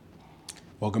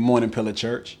Well, good morning, Pillar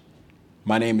Church.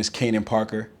 My name is Kaynenn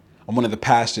Parker. I'm one of the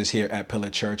pastors here at Pillar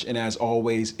Church, and as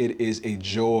always, it is a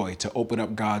joy to open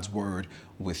up God's Word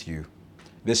with you.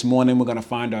 This morning, we're going to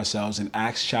find ourselves in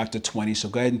Acts chapter 20, so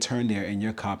go ahead and turn there in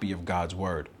your copy of God's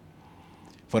Word.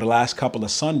 For the last couple of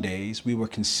Sundays, we were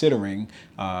considering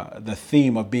the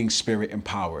theme of being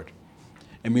Spirit-empowered.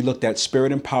 And we looked at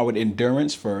Spirit-empowered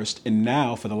endurance first, and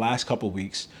now, for the last couple of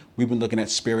weeks, we've been looking at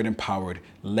Spirit-empowered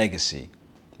legacy.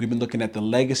 We've been looking at the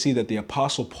legacy that the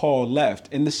Apostle Paul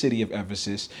left in the city of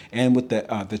Ephesus and with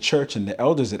the church and the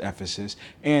elders at Ephesus,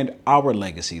 and our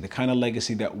legacy, the kind of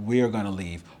legacy that we're going to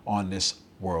leave on this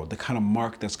world, the kind of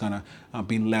mark that's going to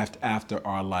be left after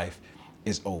our life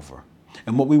is over.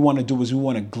 And what we want to do is we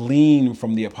want to glean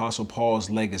from the Apostle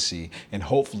Paul's legacy, and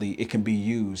hopefully it can be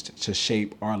used to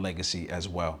shape our legacy as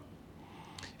well.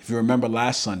 If you remember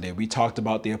last Sunday, we talked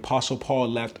about the Apostle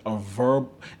Paul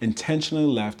intentionally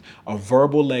left a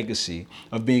verbal legacy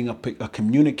of being a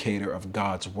communicator of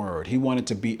God's word. He wanted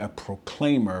to be a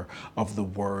proclaimer of the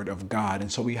word of God.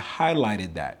 And so he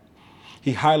highlighted that.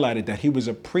 He highlighted that he was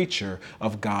a preacher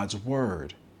of God's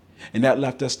word. And that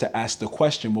left us to ask the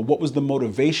question, well, what was the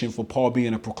motivation for Paul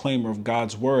being a proclaimer of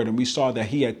God's word? And we saw that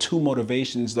he had two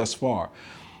motivations thus far.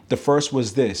 The first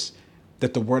was this,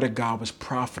 that the word of God was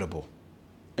profitable.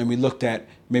 And we looked at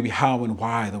maybe how and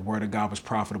why the word of God was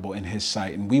profitable in his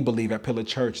sight. And we believe at Pillar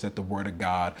Church that the word of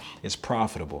God is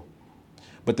profitable.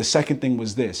 But the second thing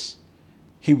was this,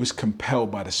 he was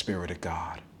compelled by the Spirit of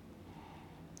God.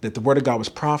 That the word of God was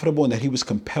profitable and that he was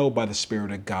compelled by the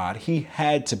Spirit of God. He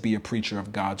had to be a preacher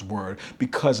of God's word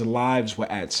because lives were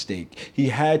at stake. He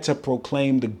had to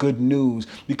proclaim the good news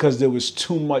because there was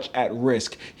too much at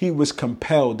risk. He was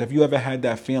compelled. Have you ever had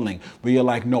that feeling where you're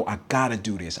like, no, I gotta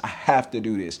do this. I have to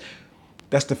do this.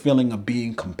 That's the feeling of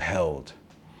being compelled.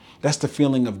 That's the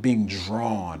feeling of being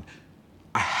drawn.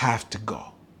 I have to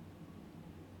go.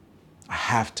 I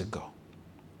have to go.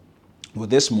 Well,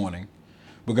 this morning,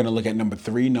 we're going to look at number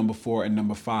 3, number 4, and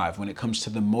number 5 when it comes to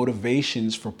the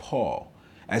motivations for Paul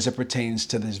as it pertains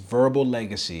to this verbal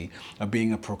legacy of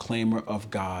being a proclaimer of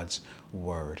God's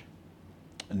word.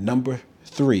 Number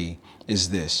 3 is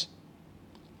this,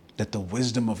 that the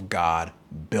wisdom of God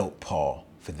built Paul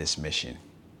for this mission.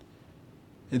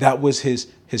 That was his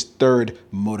third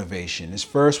motivation. His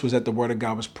first was that the word of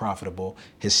God was profitable.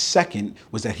 His second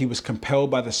was that he was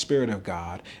compelled by the Spirit of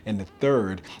God. And the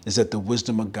third is that the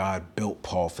wisdom of God built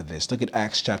Paul for this. Look at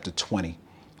Acts chapter 20,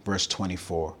 verse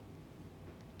 24.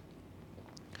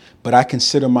 But I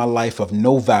consider my life of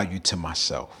no value to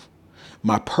myself.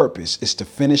 My purpose is to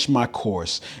finish my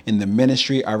course in the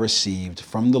ministry I received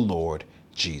from the Lord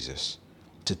Jesus,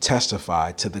 to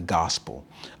testify to the gospel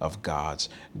of God's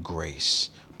grace.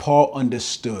 Paul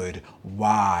understood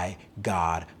why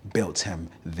God built him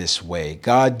this way.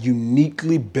 God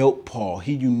uniquely built Paul.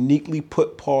 He uniquely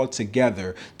put Paul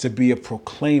together to be a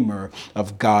proclaimer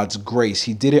of God's grace.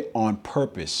 He did it on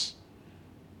purpose.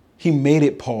 He made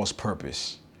it Paul's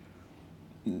purpose.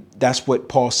 That's what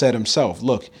Paul said himself.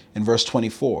 Look in verse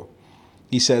 24.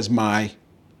 He says, my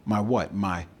what?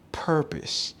 My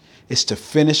purpose is to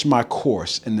finish my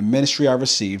course in the ministry I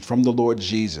received from the Lord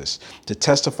Jesus, to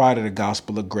testify to the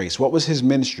gospel of grace. What was his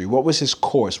ministry? What was his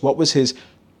course? What was his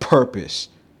purpose?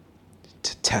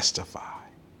 To testify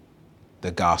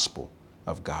the gospel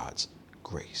of God's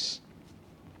grace.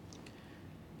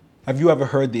 Have you ever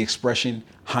heard the expression,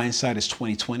 hindsight is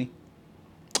 20/20?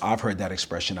 I've heard that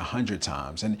expression 100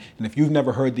 times. And if you've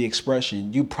never heard the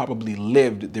expression, you probably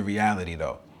lived the reality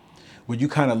though. When you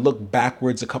kind of look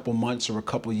backwards a couple months or a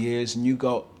couple years and you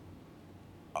go,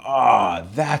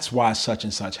 that's why such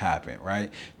and such happened,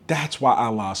 right? That's why I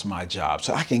lost my job.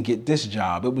 So I can get this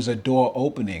job. It was a door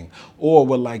opening. Or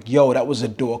we're like, yo, that was a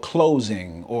door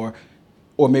closing. Or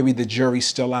maybe the jury's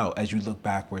still out as you look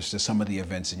backwards to some of the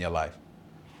events in your life.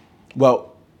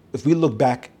 Well, if we look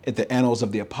back at the annals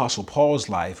of the Apostle Paul's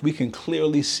life, we can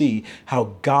clearly see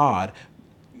how God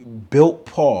built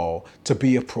Paul to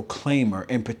be a proclaimer.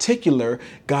 In particular,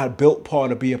 God built Paul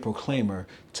to be a proclaimer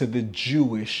to the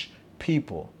Jewish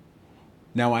people.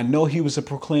 Now, I know he was a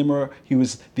proclaimer. He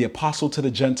was the apostle to the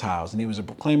Gentiles, and he was a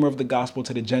proclaimer of the gospel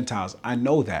to the Gentiles. I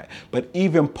know that. But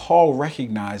even Paul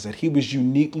recognized that he was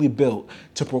uniquely built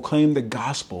to proclaim the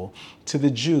gospel to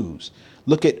the Jews.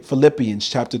 Look at Philippians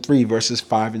chapter 3, verses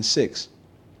 5 and 6.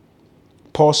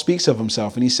 Paul speaks of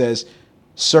himself and he says,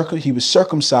 he was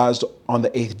circumcised on the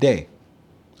 8th day,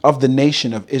 of the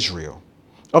nation of Israel,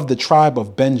 of the tribe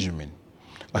of Benjamin,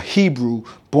 a Hebrew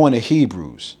born of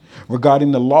Hebrews.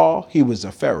 Regarding the law, he was a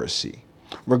Pharisee.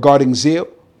 Regarding zeal,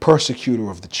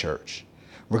 persecutor of the church.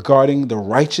 Regarding the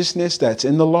righteousness that's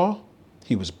in the law,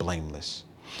 he was blameless.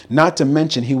 Not to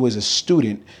mention he was a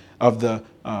student of the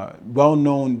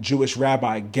well-known Jewish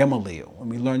rabbi Gamaliel. And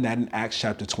we learn that in Acts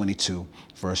chapter 22,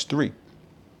 verse 3.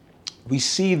 We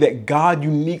see that God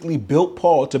uniquely built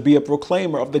Paul to be a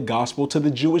proclaimer of the gospel to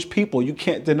the Jewish people. You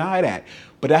can't deny that.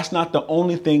 But that's not the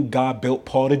only thing God built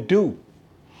Paul to do.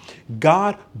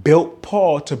 God built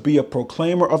Paul to be a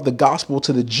proclaimer of the gospel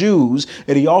to the Jews,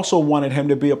 and he also wanted him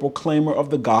to be a proclaimer of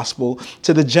the gospel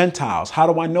to the Gentiles.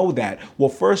 How do I know that? Well,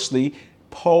 firstly,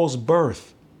 Paul's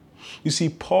birth. You see,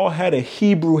 Paul had a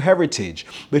Hebrew heritage,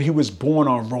 but he was born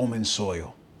on Roman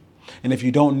soil. And if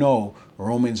you don't know,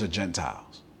 Romans are Gentiles.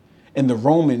 And the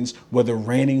Romans were the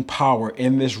reigning power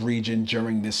in this region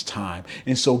during this time.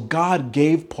 And so God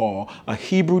gave Paul a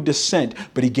Hebrew descent,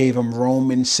 but he gave him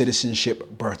Roman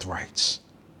citizenship birthrights.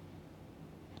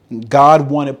 God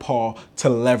wanted Paul to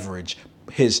leverage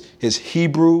his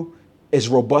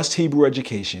robust Hebrew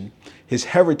education, his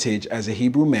heritage as a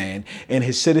Hebrew man, and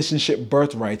his citizenship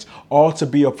birthrights, all to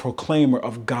be a proclaimer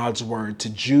of God's word to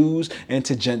Jews and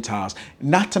to Gentiles.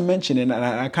 Not to mention, and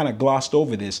I kind of glossed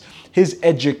over this, his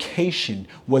education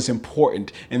was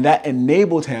important, and that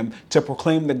enabled him to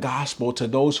proclaim the gospel to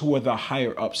those who were the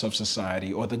higher ups of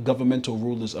society or the governmental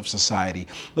rulers of society.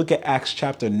 Look at Acts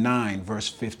chapter 9, verse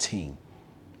 15.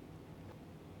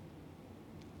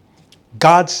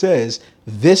 God says,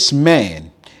 "This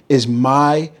man is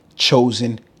my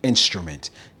chosen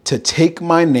instrument to take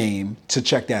my name," to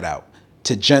check that out,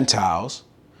 "to Gentiles,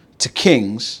 to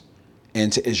kings,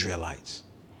 and to Israelites."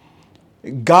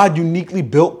 God uniquely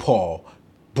built Paul,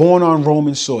 born on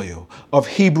Roman soil, of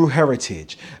Hebrew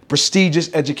heritage,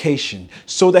 prestigious education,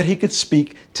 so that he could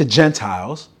speak to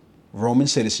Gentiles, Roman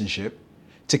citizenship,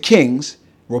 to kings,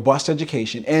 robust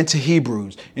education, and to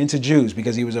Hebrews and to Jews,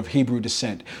 because he was of Hebrew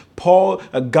descent.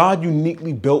 God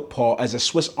uniquely built Paul as a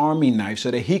Swiss Army knife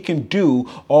so that he can do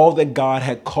all that God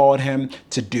had called him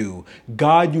to do.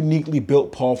 God uniquely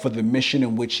built Paul for the mission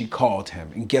in which he called him.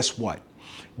 And guess what?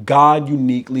 God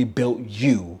uniquely built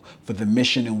you for the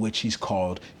mission in which he's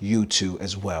called you to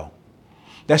as well.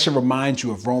 That should remind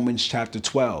you of Romans chapter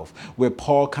 12, where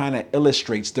Paul kind of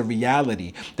illustrates the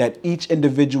reality that each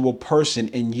individual person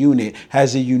and unit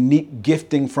has a unique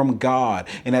gifting from God.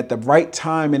 And at the right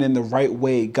time and in the right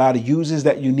way, God uses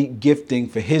that unique gifting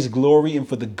for his glory and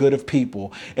for the good of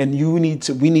people. And we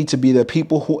need to be the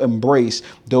people who embrace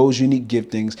those unique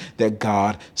giftings that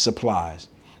God supplies.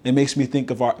 It makes me think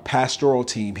of our pastoral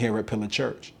team here at Pillar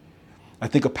Church. I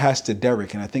think of Pastor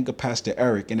Derek and I think of Pastor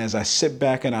Eric. And as I sit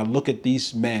back and I look at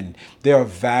these men, they are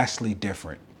vastly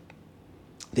different.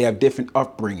 They have different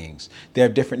upbringings. They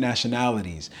have different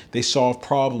nationalities. They solve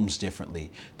problems differently.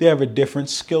 They have a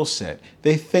different skill set.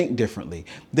 They think differently.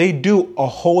 They do a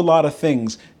whole lot of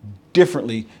things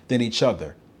differently than each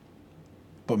other.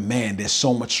 But man, they're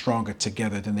so much stronger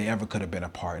together than they ever could have been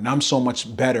apart. And I'm so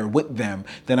much better with them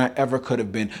than I ever could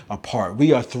have been apart.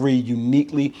 We are three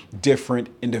uniquely different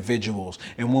individuals.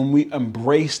 And when we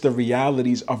embrace the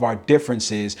realities of our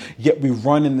differences, yet we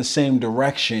run in the same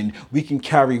direction, we can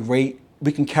carry weight,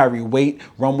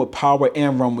 run with power,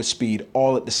 and run with speed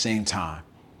all at the same time.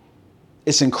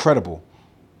 It's incredible.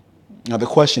 Now, the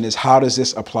question is, how does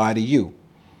this apply to you?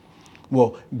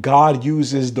 Well, God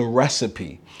uses the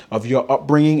recipe of your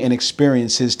upbringing and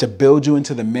experiences to build you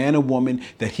into the man or woman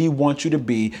that he wants you to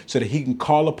be so that he can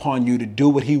call upon you to do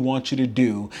what he wants you to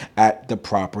do at the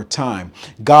proper time.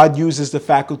 God uses the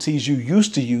faculties you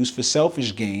used to use for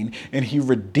selfish gain, and he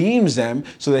redeems them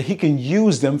so that he can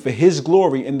use them for his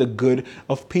glory and the good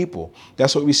of people.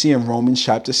 That's what we see in Romans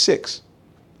chapter 6.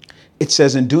 It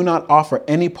says, "And do not offer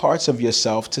any parts of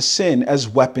yourself to sin as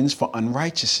weapons for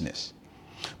unrighteousness.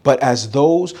 But as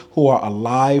those who are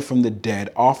alive from the dead,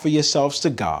 offer yourselves to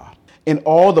God, and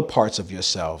all the parts of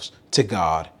yourselves to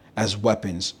God as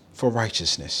weapons for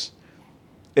righteousness."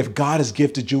 If God has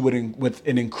gifted you with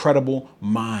an incredible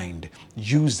mind,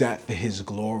 use that for his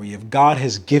glory. If God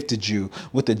has gifted you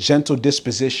with a gentle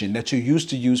disposition that you used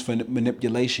to use for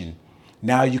manipulation,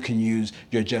 now you can use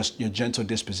your gentle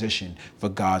disposition for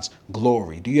God's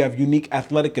glory. Do you have unique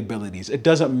athletic abilities? It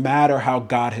doesn't matter how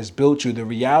God has built you. The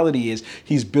reality is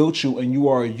he's built you and you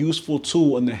are a useful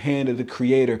tool in the hand of the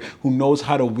Creator who knows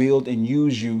how to wield and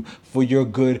use you for your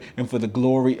good and for the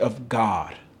glory of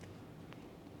God.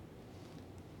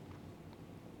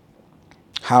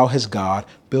 How has God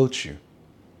built you?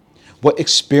 What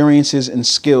experiences and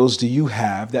skills do you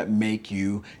have that make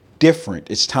you different?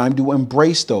 It's time to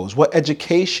embrace those. What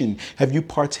education have you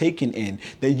partaken in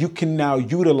that you can now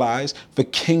utilize for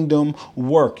kingdom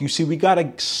work? You see, we got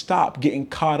to stop getting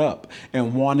caught up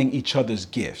and wanting each other's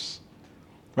gifts.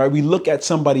 Right? We look at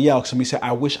somebody else and we say,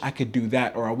 "I wish I could do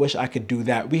that," or "I wish I could do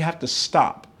that." We have to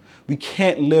stop. We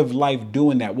can't live life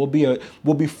doing that. We'll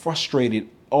be frustrated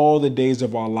all the days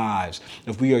of our lives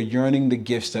if we are yearning the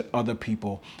gifts that other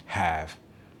people have.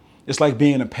 It's like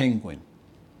being a penguin.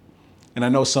 And I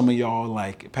know some of y'all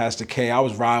like, Pastor K, I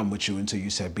was riding with you until you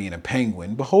said being a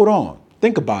penguin. But hold on,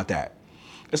 think about that.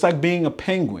 It's like being a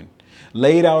penguin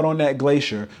laid out on that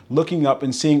glacier, looking up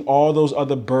and seeing all those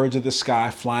other birds of the sky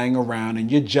flying around,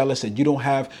 and you're jealous that you don't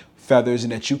have feathers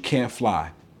and that you can't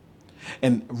fly.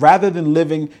 And rather than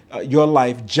living your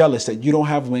life jealous that you don't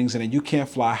have wings and that you can't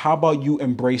fly, how about you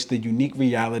embrace the unique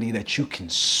reality that you can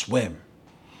swim?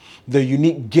 The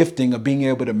unique gifting of being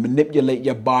able to manipulate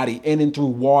your body in and through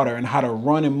water and how to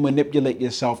run and manipulate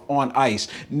yourself on ice.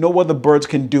 No other birds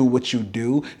can do what you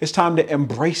do. It's time to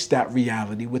embrace that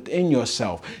reality within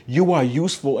yourself. You are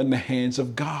useful in the hands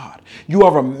of God. You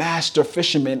are a master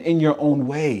fisherman in your own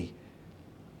way.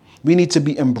 We need to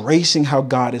be embracing how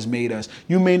God has made us.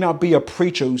 You may not be a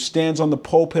preacher who stands on the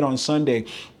pulpit on Sunday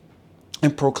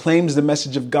and proclaims the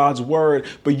message of God's word,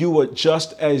 but you are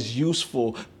just as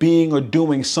useful being or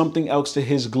doing something else to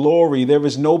his glory. There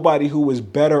is nobody who is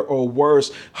better or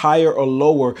worse, higher or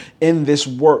lower in this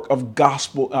work of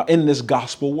gospel, in this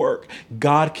gospel work.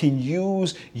 God can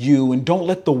use you, and don't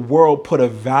let the world put a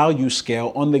value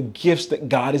scale on the gifts that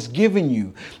God has given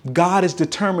you. God has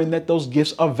determined that those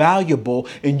gifts are valuable,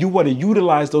 and you want to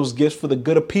utilize those gifts for the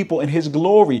good of people in his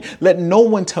glory. Let no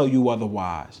one tell you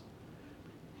otherwise.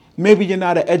 Maybe you're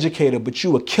not an educator, but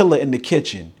you a killer in the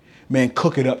kitchen. Man,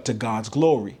 cook it up to God's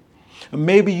glory.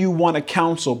 Maybe you want to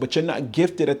counsel, but you're not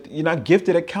gifted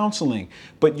at counseling.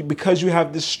 But because you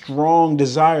have this strong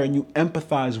desire and you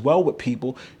empathize well with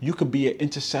people, you could be an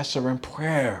intercessor in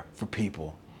prayer for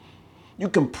people. You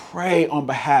can pray on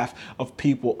behalf of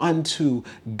people unto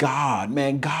God.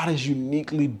 Man, God has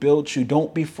uniquely built you.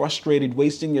 Don't be frustrated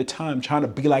wasting your time trying to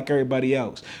be like everybody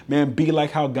else. Man, be like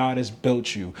how God has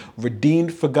built you.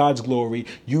 Redeemed for God's glory,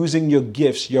 using your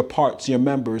gifts, your parts, your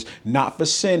members, not for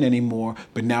sin anymore,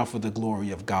 but now for the glory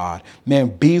of God.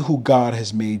 Man, be who God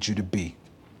has made you to be.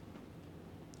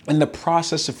 In the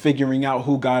process of figuring out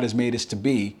who God has made us to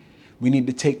be, we need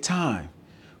to take time.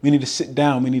 We need to sit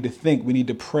down. We need to think. We need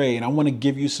to pray. And I want to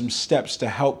give you some steps to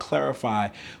help clarify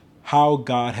how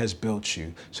God has built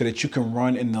you so that you can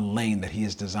run in the lane that he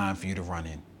has designed for you to run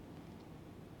in.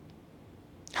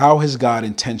 How has God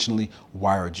intentionally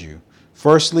wired you?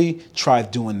 Firstly, try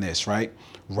doing this, right?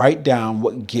 Write down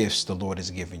what gifts the Lord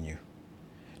has given you.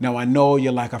 Now, I know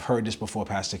you're like, I've heard this before,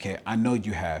 Pastor K. I know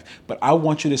you have, but I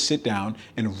want you to sit down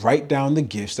and write down the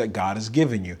gifts that God has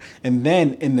given you. And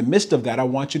then in the midst of that, I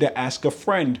want you to ask a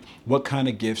friend what kind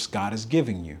of gifts God is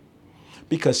giving you.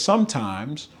 Because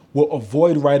sometimes we'll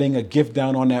avoid writing a gift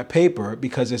down on that paper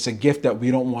because it's a gift that we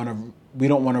don't want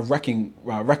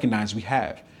to recognize we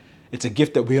have. It's a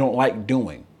gift that we don't like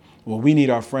doing. Well, we need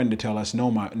our friend to tell us,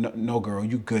 no, girl,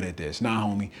 you good at this. Nah,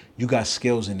 homie, you got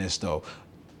skills in this though.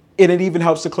 And it even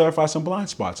helps to clarify some blind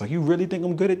spots. Like, you really think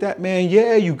I'm good at that? Man,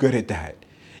 yeah, you good at that.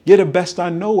 You're the best I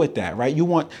know at that, right? You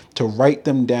want to write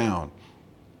them down.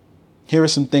 Here are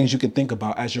some things you can think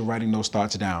about as you're writing those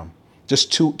thoughts down.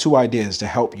 Just two ideas to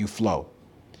help you flow.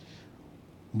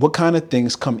 What kind of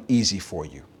things come easy for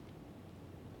you?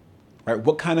 Right?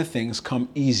 What kind of things come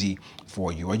easy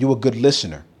for you? Are you a good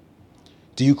listener?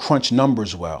 Do you crunch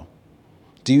numbers well?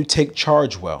 Do you take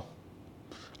charge well?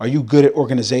 Are you good at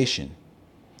organization?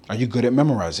 Are you good at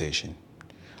memorization?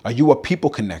 Are you a people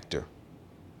connector?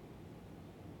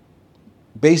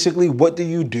 Basically, what do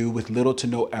you do with little to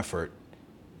no effort,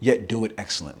 yet do it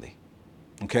excellently?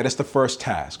 Okay, that's the first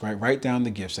task, right? Write down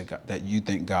the gifts that you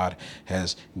think God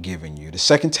has given you. The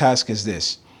second task is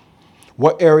this.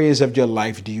 What areas of your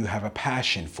life do you have a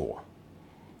passion for?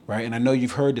 Right? And I know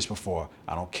you've heard this before.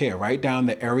 I don't care. Write down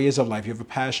the areas of life you have a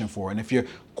passion for. And if you're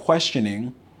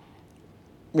questioning,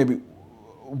 maybe,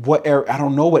 I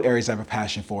don't know what areas I have a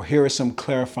passion for. Here are some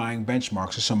clarifying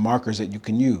benchmarks or some markers that you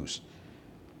can use.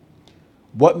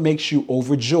 What makes you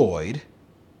overjoyed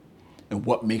and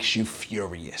what makes you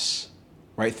furious,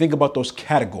 right? Think about those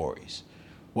categories.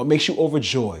 What makes you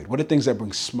overjoyed? What are things that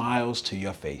bring smiles to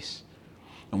your face?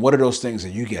 And what are those things that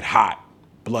you get hot,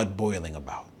 blood boiling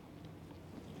about?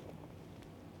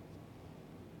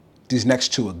 These next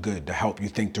two are good to help you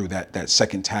think through that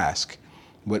second task.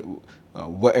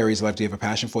 What areas of life do you have a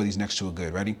passion for? These next two are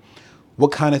good. Ready?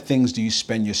 What kind of things do you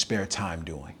spend your spare time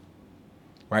doing?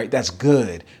 Right? That's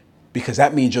good because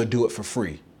that means you'll do it for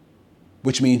free,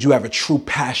 which means you have a true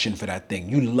passion for that thing.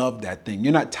 You love that thing.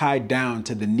 You're not tied down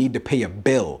to the need to pay a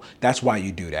bill. That's why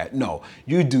you do that. No,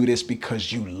 you do this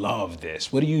because you love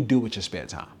this. What do you do with your spare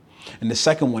time? And the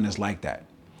second one is like that.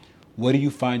 What do you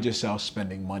find yourself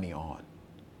spending money on?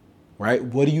 right?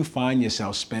 What do you find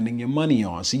yourself spending your money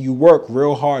on? See, you work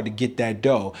real hard to get that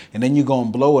dough, and then you go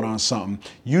and blow it on something.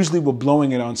 Usually we're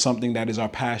blowing it on something that is our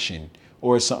passion,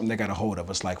 or it's something that got a hold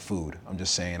of us, like food. I'm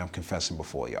just saying, I'm confessing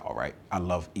before y'all, right? I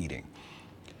love eating.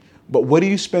 But what do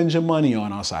you spend your money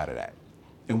on outside of that?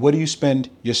 And what do you spend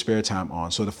your spare time on?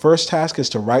 So the first task is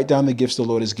to write down the gifts the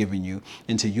Lord has given you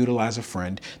and to utilize a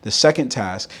friend. The second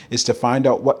task is to find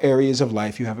out what areas of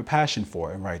life you have a passion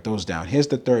for and write those down. Here's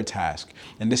the third task,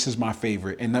 and this is my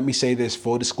favorite. And let me say this,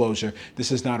 full disclosure,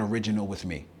 this is not original with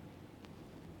me.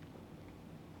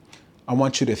 I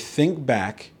want you to think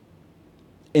back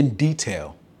in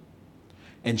detail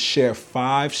and share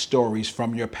 5 stories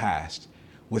from your past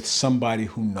with somebody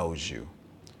who knows you.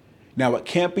 Now, it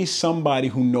can't be somebody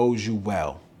who knows you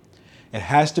well. It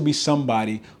has to be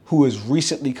somebody who has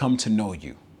recently come to know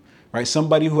you, right?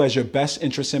 Somebody who has your best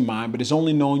interests in mind, but has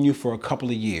only known you for a couple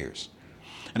of years.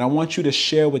 And I want you to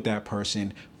share with that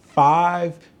person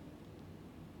 5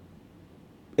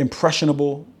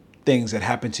 impressionable things that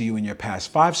happened to you in your past,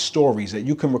 5 stories that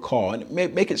you can recall, and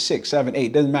make it 6, 7,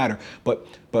 8, doesn't matter, but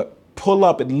pull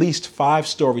up at least 5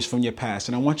 stories from your past.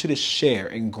 And I want you to share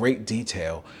in great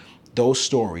detail those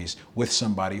stories with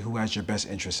somebody who has your best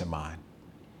interests in mind.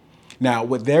 Now,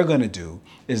 what they're going to do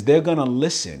is they're going to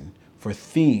listen for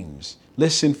themes,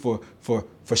 listen for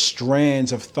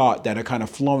strands of thought that are kind of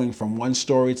flowing from one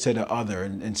story to the other,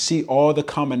 and see all the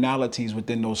commonalities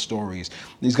within those stories.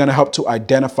 He's going to help to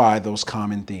identify those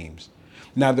common themes.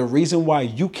 Now, the reason why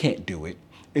you can't do it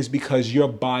is because you're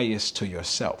biased to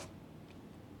yourself.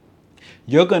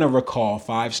 You're going to recall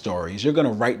 5 stories. You're going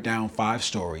to write down 5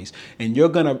 stories, and you're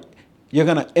going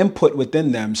to input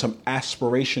within them some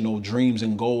aspirational dreams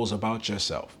and goals about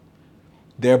yourself,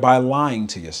 thereby lying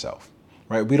to yourself,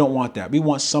 right? We don't want that. We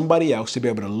want somebody else to be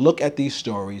able to look at these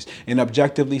stories and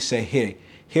objectively say, hey,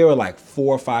 here are like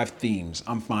 4 or 5 themes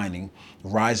I'm finding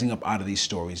rising up out of these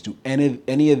stories. Do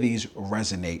any of these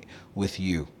resonate with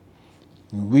you?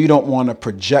 We don't want to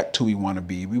project who we want to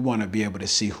be. We want to be able to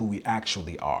see who we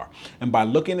actually are. And by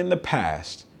looking in the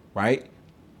past, right,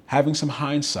 having some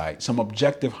hindsight, some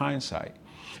objective hindsight,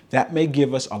 that may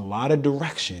give us a lot of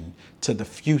direction to the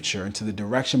future and to the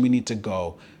direction we need to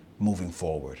go moving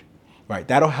forward, right?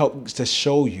 That'll help to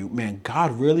show you, man,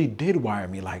 God really did wire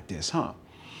me like this, huh?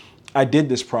 I did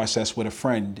this process with a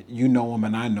friend. You know him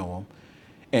and I know him.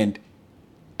 And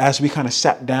as we kind of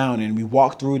sat down and we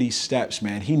walked through these steps,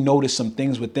 man, he noticed some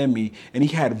things within me, and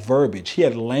he had verbiage. He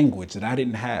had language that I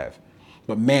didn't have.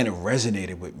 But man, it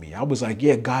resonated with me. I was like,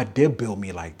 yeah, God did build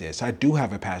me like this. I do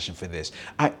have a passion for this.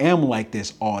 I am like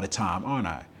this all the time, aren't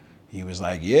I? He was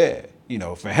like, yeah. You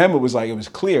know, for him, it was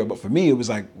clear. But for me, it was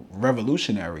like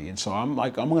revolutionary. And so I'm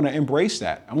like, I'm going to embrace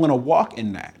that. I'm going to walk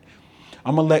in that.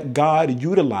 I'm going to let God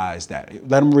utilize that.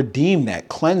 Let him redeem that,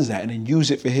 cleanse that, and then use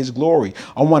it for his glory.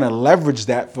 I want to leverage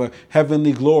that for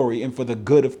heavenly glory and for the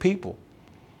good of people.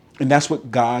 And that's what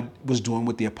God was doing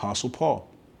with the Apostle Paul.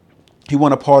 He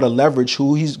wanted Paul to leverage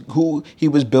who he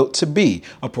was built to be,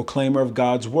 a proclaimer of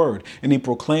God's word. And he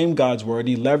proclaimed God's word.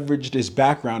 He leveraged his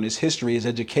background, his history, his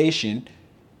education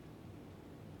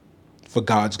for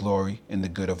God's glory and the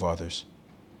good of others.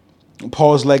 And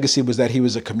Paul's legacy was that he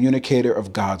was a communicator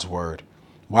of God's word.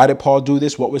 Why did Paul do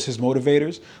this? What was his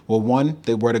motivators? Well, 1,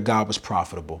 the word of God was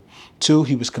profitable. 2,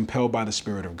 he was compelled by the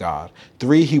Spirit of God.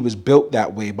 3, he was built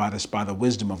that way by the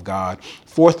wisdom of God.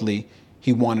 4thly,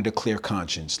 he wanted a clear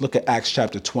conscience. Look at Acts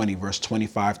chapter 20, verse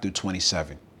 25 through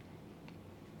 27.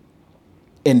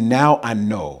 And now I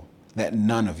know that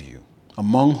none of you,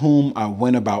 among whom I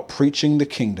went about preaching the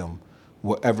kingdom,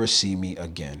 will ever see me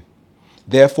again.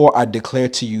 Therefore, I declare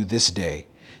to you this day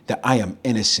that I am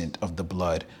innocent of the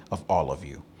blood of all of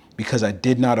you, because I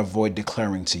did not avoid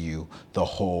declaring to you the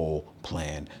whole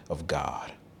plan of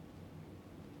God.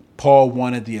 Paul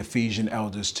wanted the Ephesian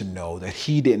elders to know that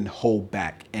he didn't hold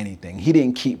back anything. He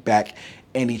didn't keep back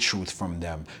any truth from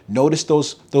them. Notice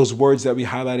those words that we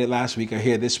highlighted last week are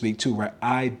here this week too, right?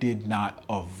 I did not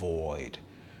avoid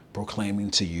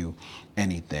proclaiming to you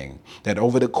anything. That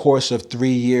over the course of 3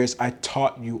 years, I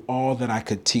taught you all that I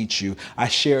could teach you. I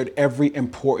shared every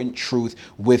important truth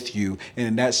with you. And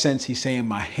in that sense, he's saying,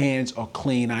 my hands are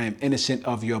clean. I am innocent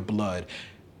of your blood.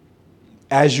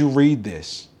 As you read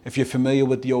this, if you're familiar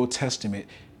with the Old Testament,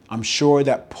 I'm sure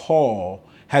that Paul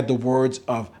had the words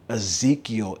of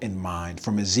Ezekiel in mind,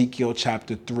 from Ezekiel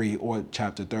chapter 3 or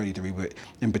chapter 33, but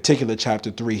in particular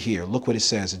chapter 3 here. Look what it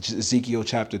says, Ezekiel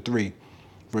chapter 3,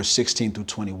 verse 16 through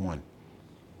 21.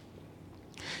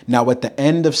 Now at the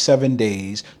end of 7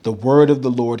 days, the word of the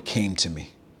Lord came to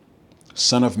me.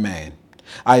 Son of man,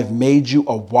 I have made you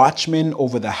a watchman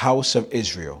over the house of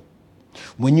Israel.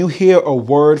 When you hear a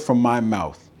word from my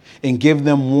mouth, and give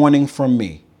them warning from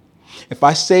me. If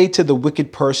I say to the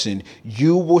wicked person,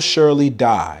 you will surely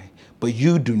die, but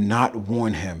you do not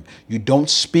warn him, you don't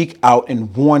speak out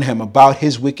and warn him about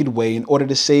his wicked way in order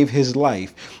to save his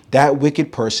life, that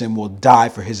wicked person will die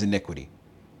for his iniquity.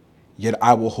 Yet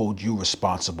I will hold you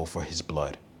responsible for his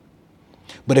blood.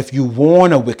 But if you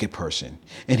warn a wicked person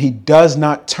and he does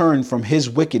not turn from his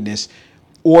wickedness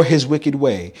or his wicked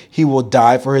way, he will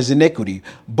die for his iniquity,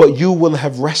 but you will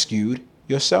have rescued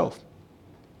yourself.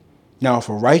 Now, if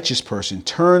a righteous person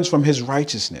turns from his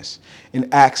righteousness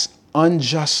and acts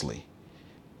unjustly,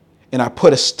 and I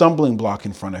put a stumbling block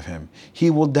in front of him, he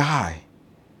will die.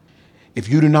 If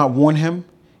you do not warn him,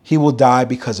 he will die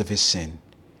because of his sin,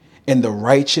 and the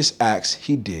righteous acts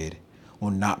he did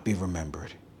will not be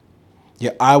remembered.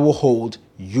 Yet I will hold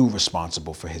you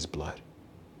responsible for his blood.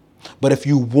 But if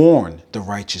you warn the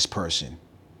righteous person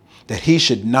that he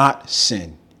should not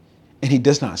sin, and he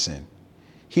does not sin,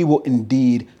 he will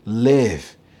indeed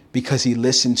live because he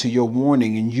listened to your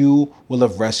warning, and you will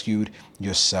have rescued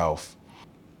yourself.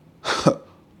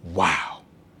 Wow.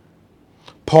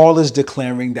 Paul is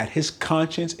declaring that his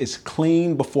conscience is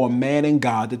clean before man and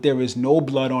God, that there is no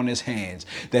blood on his hands,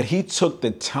 that he took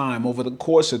the time over the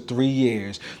course of 3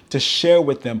 years to share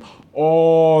with them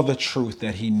all the truth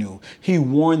that he knew. He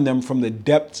warned them from the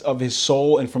depths of his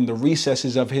soul and from the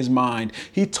recesses of his mind.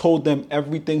 He told them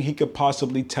everything he could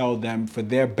possibly tell them for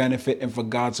their benefit and for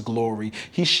God's glory.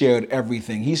 He shared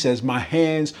everything. He says, my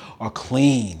hands are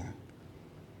clean.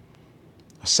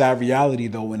 A sad reality,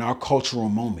 though, in our cultural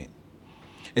moment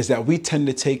is that we tend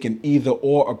to take an either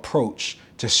or approach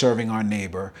to serving our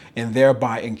neighbor and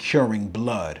thereby incurring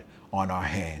blood on our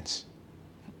hands.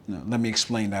 Now, let me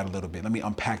explain that a little bit. Let me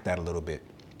unpack that a little bit.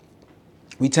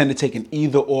 We tend to take an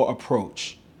either or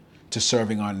approach to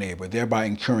serving our neighbor, thereby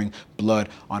incurring blood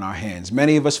on our hands.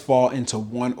 Many of us fall into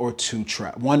one of two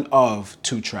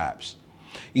traps.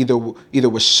 Either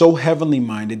we're so heavenly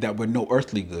minded that we're no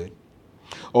earthly good,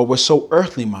 or we're so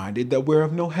earthly minded that we're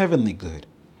of no heavenly good.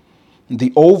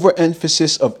 The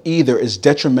overemphasis of either is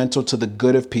detrimental to the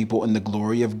good of people and the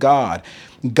glory of God.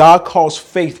 God calls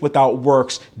faith without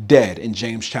works dead in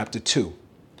James chapter 2.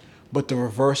 But the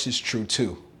reverse is true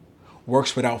too.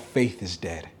 Works without faith is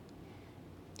dead.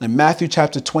 In Matthew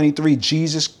chapter 23,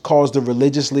 Jesus calls the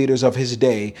religious leaders of his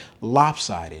day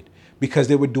lopsided because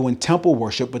they were doing temple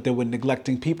worship, but they were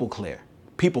neglecting people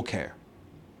care.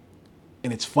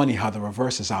 And it's funny how the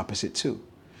reverse is opposite too.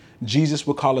 Jesus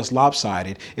would call us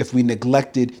lopsided if we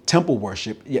neglected temple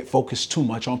worship, yet focused too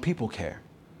much on people care.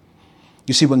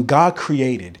 You see, when God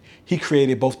created, he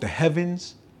created both the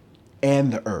heavens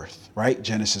and the earth, right?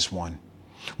 Genesis 1.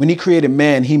 When he created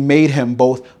man, he made him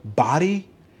both body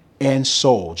and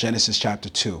soul, Genesis chapter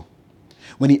 2.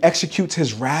 When he executes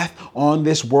his wrath on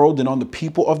this world and on the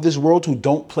people of this world who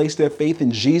don't place their faith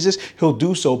in Jesus, he'll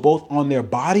do so both on their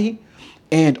body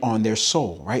and on their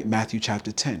soul, right? Matthew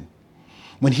chapter 10.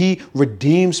 When he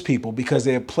redeems people because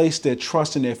they have placed their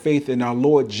trust and their faith in our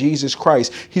Lord Jesus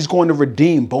Christ, he's going to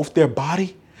redeem both their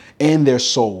body and their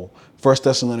soul. 1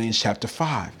 Thessalonians chapter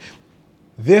 5.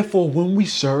 Therefore, when we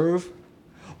serve,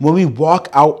 when we walk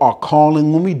out our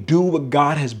calling, when we do what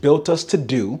God has built us to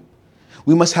do,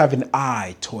 we must have an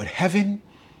eye toward heaven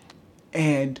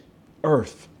and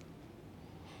earth.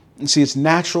 And see, it's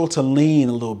natural to lean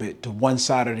a little bit to one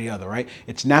side or the other, right?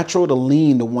 It's natural to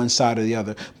lean to one side or the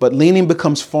other, but leaning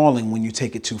becomes falling when you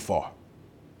take it too far.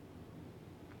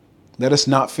 Let us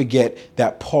not forget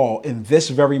that Paul, in this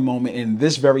very moment, in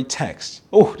this very text,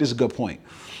 this is a good point.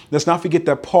 Let's not forget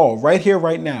that Paul, right here,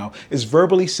 right now, is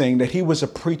verbally saying that he was a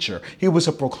preacher. He was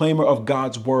a proclaimer of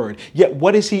God's word. Yet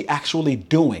what is he actually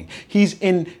doing? He's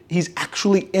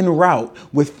actually en route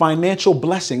with financial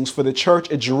blessings for the church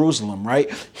at Jerusalem,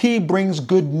 right? He brings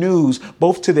good news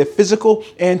both to the physical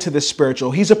and to the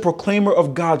spiritual. He's a proclaimer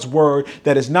of God's word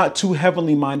that is not too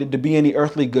heavenly minded to be any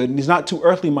earthly good, and he's not too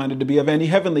earthly minded to be of any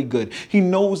heavenly good. He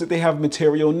knows that they have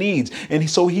material needs, and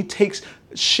so he takes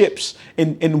ships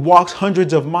and walks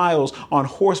hundreds of miles on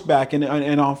horseback and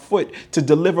on foot to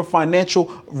deliver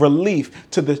financial relief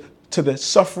to the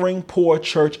suffering poor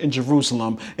church in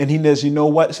Jerusalem. And he says, you know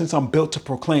what, since I'm built to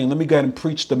proclaim, let me go ahead and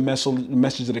preach the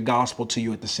message of the gospel to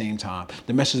you at the same time,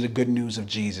 the message of the good news of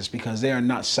Jesus, because they are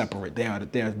not separate. They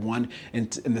are one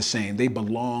and the same. They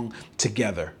belong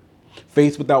together.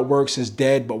 Faith without works is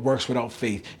dead, but works without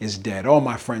faith is dead. Oh,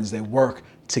 my friends, they work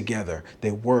together.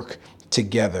 They work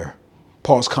together.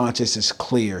 Paul's conscience is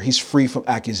clear. He's free from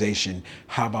accusation.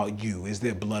 How about you? Is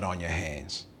there blood on your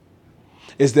hands?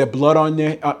 Is there blood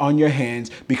on your hands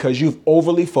because you've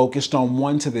overly focused on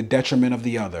one to the detriment of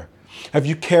the other? Have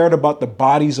you cared about the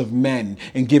bodies of men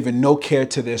and given no care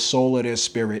to their soul or their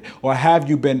spirit? Or have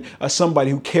you been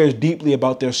somebody who cares deeply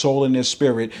about their soul and their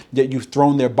spirit, yet you've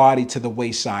thrown their body to the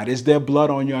wayside? Is there blood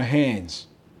on your hands?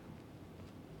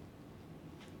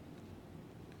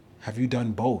 Have you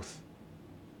done both?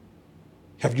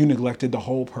 Have you neglected the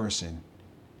whole person?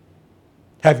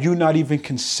 Have you not even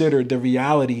considered the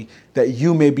reality that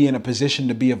you may be in a position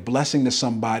to be of blessing to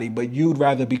somebody, but you'd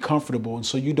rather be comfortable? And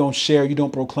so you don't share, you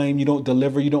don't proclaim, you don't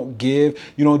deliver, you don't give,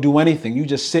 you don't do anything. You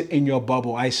just sit in your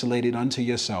bubble, isolated unto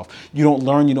yourself. You don't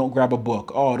learn, you don't grab a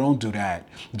book. Oh, don't do that.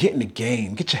 Get in the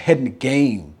game. Get your head in the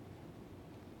game.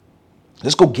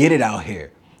 Let's go get it out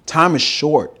here. Time is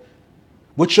short.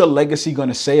 What's your legacy going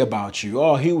to say about you?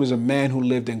 Oh, he was a man who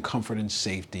lived in comfort and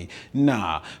safety.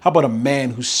 Nah. How about a man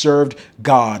who served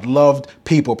God, loved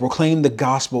people, proclaimed the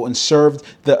gospel, and served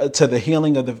to the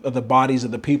healing of the bodies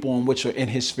of the people in which are in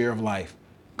his sphere of life?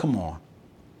 Come on.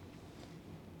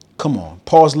 Come on.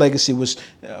 Paul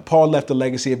left a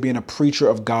legacy of being a preacher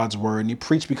of God's word. And he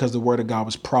preached because the word of God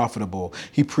was profitable.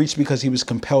 He preached because he was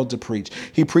compelled to preach.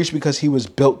 He preached because he was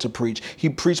built to preach. He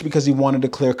preached because he wanted a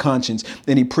clear conscience.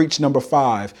 And he preached, number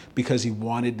 5, because he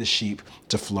wanted the sheep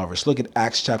to flourish. Look at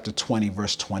Acts chapter 20,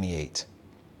 verse 28.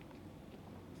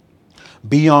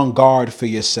 Be on guard for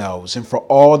yourselves and for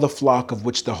all the flock of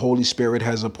which the Holy Spirit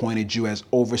has appointed you as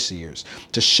overseers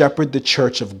to shepherd the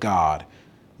church of God,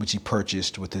 which he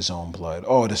purchased with his own blood.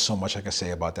 Oh, there's so much I can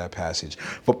say about that passage.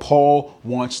 But Paul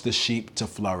wants the sheep to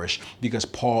flourish because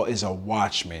Paul is a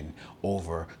watchman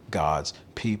over God's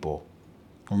people.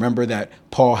 Remember that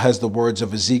Paul has the words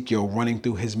of Ezekiel running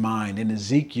through his mind, and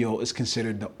Ezekiel is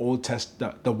considered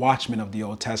the watchman of the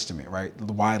Old Testament, right?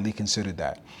 Widely considered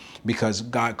that because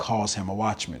God calls him a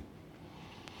watchman.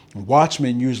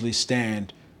 Watchmen usually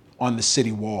stand on the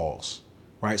city walls,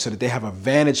 right? So that they have a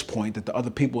vantage point that the other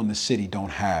people in the city don't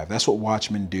have. That's what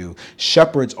watchmen do.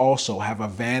 Shepherds also have a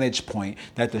vantage point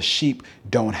that the sheep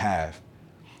don't have.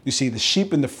 You see, the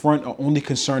sheep in the front are only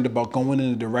concerned about going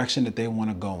in the direction that they want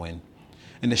to go in.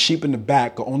 And the sheep in the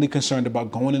back are only concerned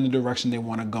about going in the direction they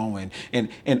want to go in.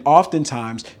 And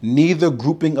oftentimes, neither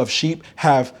grouping of sheep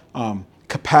have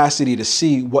capacity to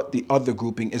see what the other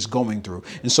grouping is going through.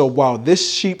 And so while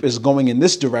this sheep is going in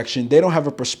this direction, they don't have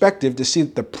a perspective to see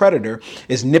that the predator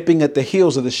is nipping at the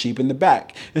heels of the sheep in the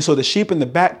back. And so the sheep in the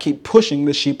back keep pushing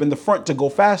the sheep in the front to go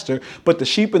faster, but the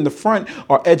sheep in the front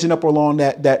are edging up along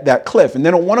that cliff, and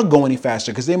they don't want to go any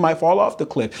faster because they might fall off the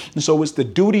cliff. And so it's the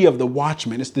duty of the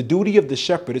watchman, it's the duty of the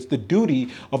shepherd, it's the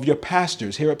duty of your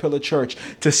pastors here at Pillar Church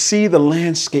to see the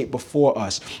landscape before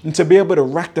us and to be able to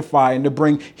rectify and to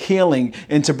bring healing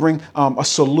and to bring a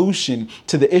solution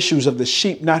to the issues of the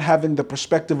sheep not having the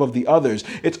perspective of the others.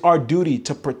 It's our duty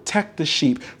to protect the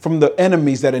sheep from the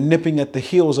enemies that are nipping at the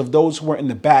heels of those who are in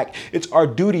the back. It's our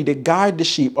duty to guide the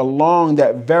sheep along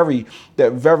that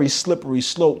very slippery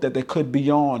slope that they could be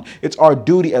on. It's our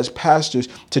duty as pastors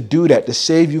to do that, to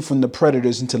save you from the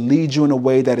predators and to lead you in a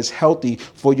way that is healthy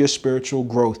for your spiritual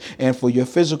growth and for your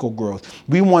physical growth.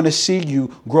 We want to see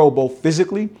you grow both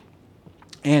physically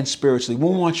and spiritually.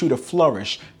 We want you to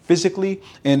flourish physically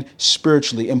and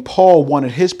spiritually. And Paul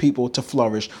wanted his people to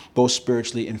flourish both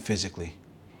spiritually and physically.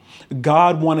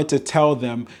 God wanted to tell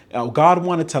them, God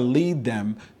wanted to lead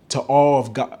them to all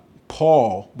of God.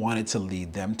 Paul wanted to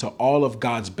lead them to all of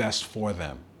God's best for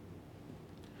them.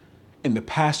 And the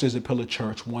pastors at Pillar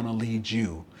Church want to lead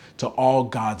you to all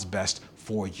God's best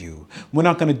for you. We're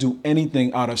not going to do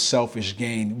anything out of selfish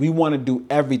gain. We want to do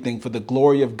everything for the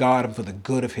glory of God and for the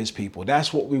good of his people.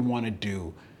 That's what we want to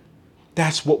do.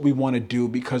 That's what we want to do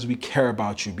because we care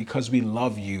about you, because we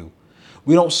love you.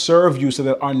 We don't serve you so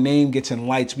that our name gets in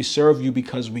lights. We serve you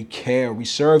because we care. We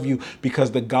serve you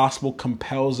because the gospel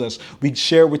compels us. We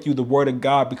share with you the word of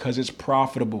God because it's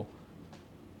profitable.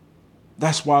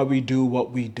 That's why we do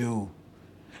what we do.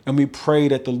 And we pray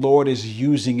that the Lord is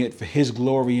using it for his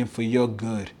glory and for your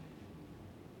good.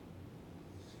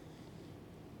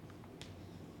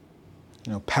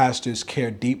 You know, pastors care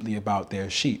deeply about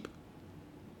their sheep.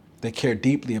 They care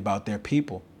deeply about their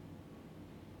people.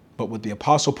 But what the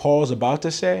Apostle Paul is about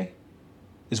to say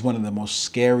is one of the most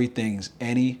scary things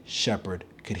any shepherd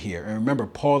could hear. And remember,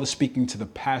 Paul is speaking to the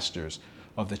pastors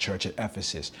of the church at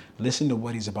Ephesus. Listen to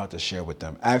what he's about to share with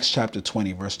them. Acts chapter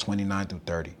 20, verse 29 through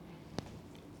 30.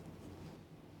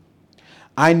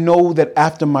 I know that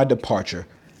after my departure,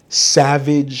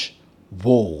 savage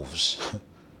wolves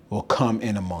will come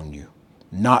in among you,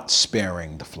 not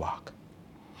sparing the flock.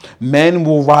 Men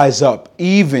will rise up,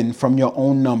 even from your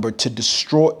own number, to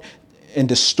destroy and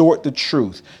distort the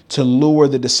truth to lure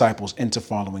the disciples into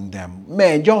following them.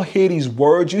 Man, y'all hear these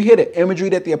words? You hear the imagery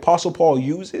that the Apostle Paul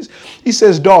uses? He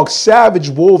says, dog, savage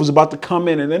wolves about to come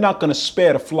in and they're not going to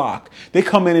spare the flock. They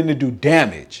come in to do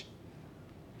damage.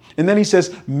 And then he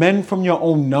says, men from your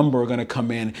own number are going to come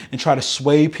in and try to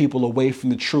sway people away from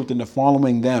the truth into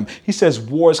following them. He says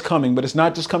war is coming, but it's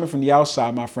not just coming from the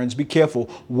outside, my friends. Be careful.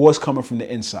 War is coming from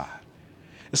the inside.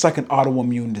 It's like an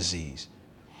autoimmune disease.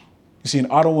 You see, an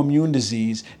autoimmune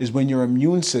disease is when your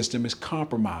immune system is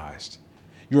compromised.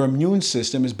 Your immune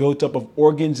system is built up of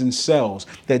organs and cells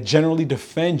that generally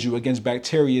defend you against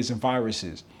bacteria and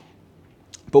viruses.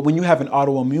 But when you have an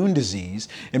autoimmune disease,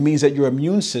 it means that your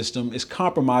immune system is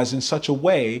compromised in such a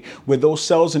way where those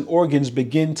cells and organs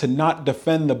begin to not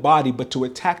defend the body, but to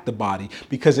attack the body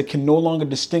because it can no longer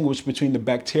distinguish between the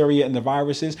bacteria and the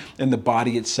viruses and the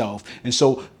body itself. And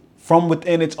so from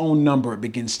within its own number, it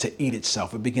begins to eat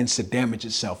itself. It begins to damage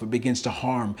itself. It begins to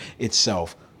harm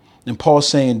itself. And Paul's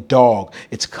saying, dog,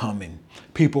 it's coming.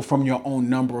 People from your own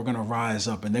number are going to rise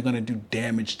up and they're going to do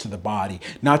damage to the body.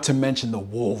 Not to mention the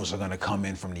wolves are going to come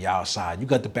in from the outside. You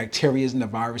got the bacteria and the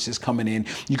viruses coming in.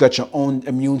 You got your own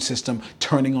immune system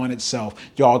turning on itself.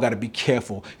 Y'all got to be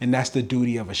careful. And that's the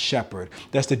duty of a shepherd.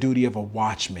 That's the duty of a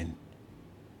watchman.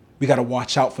 We got to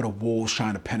watch out for the wolves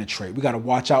trying to penetrate. We got to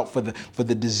watch out for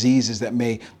the diseases that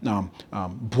may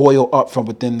boil up from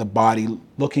within the body,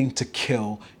 looking to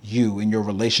kill you in your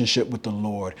relationship with the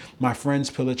Lord. My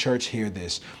friends, Pillar Church, hear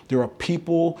this. There are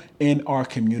people in our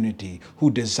community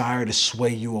who desire to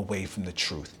sway you away from the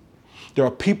truth. There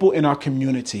are people in our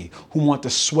community who want to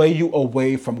sway you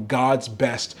away from God's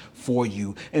best for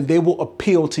you. And they will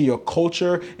appeal to your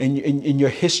culture and your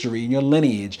history and your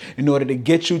lineage in order to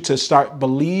get you to start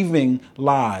believing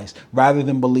lies rather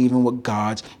than believing what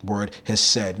God's word has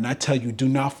said. And I tell you, do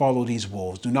not follow these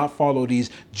wolves. Do not follow these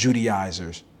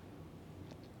Judaizers.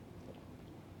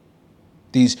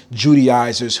 These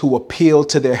Judaizers who appeal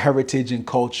to their heritage and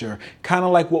culture, kind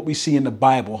of like what we see in the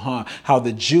Bible, how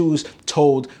the Judaizers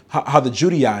told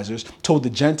the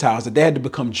Gentiles that they had to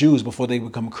become Jews before they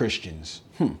become Christians.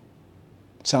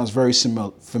 Sounds very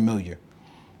familiar.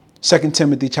 2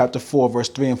 Timothy chapter 4, verse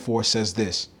 3 and 4 says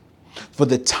this: for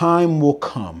the time will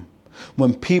come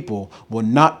when people will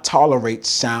not tolerate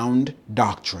sound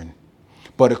doctrine,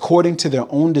 but according to their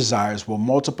own desires will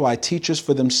multiply teachers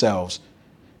for themselves,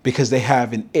 because they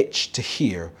have an itch to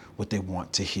hear what they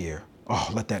want to hear. Oh,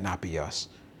 let that not be us.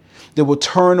 They will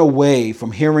turn away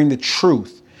from hearing the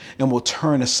truth and will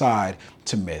turn aside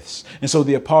to myths. And so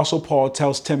the Apostle Paul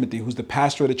tells Timothy, who's the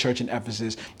pastor of the church in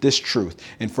Ephesus, this truth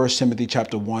in 1 Timothy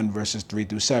chapter 1, verses 3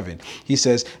 through 7. He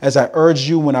says, as I urged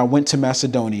you when I went to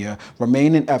Macedonia,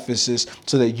 remain in Ephesus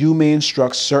so that you may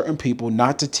instruct certain people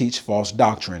not to teach false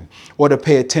doctrine or to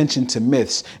pay attention to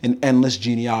myths and endless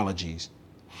genealogies.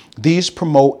 These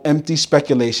promote empty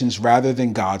speculations rather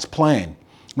than God's plan,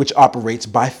 which operates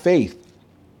by faith.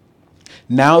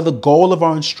 Now the goal of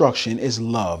our instruction is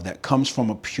love that comes from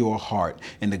a pure heart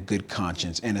and a good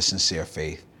conscience and a sincere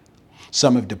faith.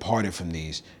 Some have departed from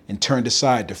these and turned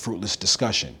aside to fruitless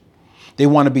discussion. They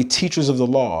want to be teachers of the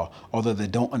law, although they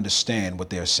don't understand what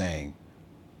they're saying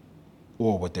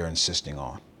or what they're insisting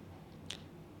on.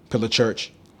 Pillar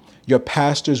Church, your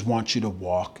pastors want you to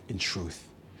walk in truth.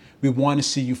 We want to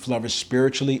see you flourish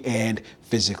spiritually and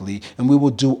physically, and we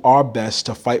will do our best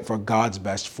to fight for God's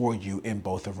best for you in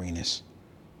both arenas.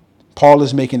 Paul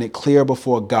is making it clear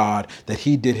before God that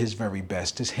he did his very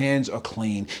best. His hands are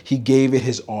clean. He gave it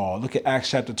his all. Look at Acts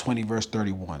chapter 20, verse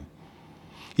 31.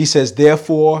 He says,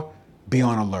 therefore, be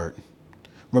on alert,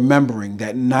 remembering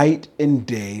that night and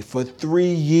day for 3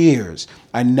 years,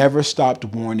 I never stopped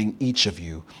warning each of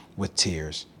you with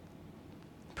tears.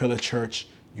 Pillar Church,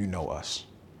 you know us.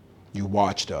 You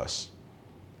watched us.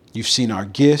 You've seen our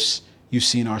gifts. You've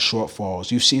seen our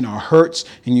shortfalls. You've seen our hurts,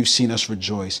 and you've seen us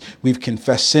rejoice. We've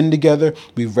confessed sin together.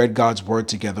 We've read God's word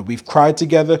together. We've cried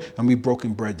together, and we've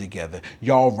broken bread together.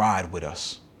 Y'all ride with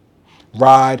us.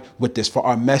 Ride with this, for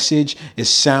our message is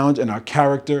sound and our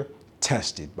character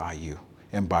tested by you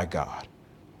and by God.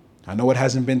 I know it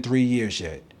hasn't been 3 years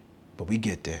yet, but we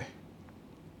get there.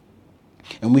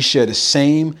 And we share the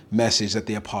same message that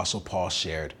the Apostle Paul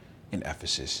shared in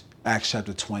Ephesus. Acts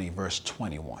chapter 20, verse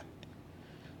 21.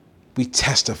 We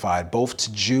testified both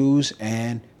to Jews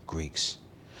and Greeks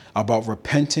about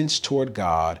repentance toward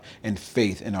God and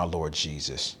faith in our Lord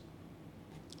Jesus.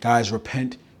 Guys,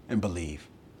 repent and believe.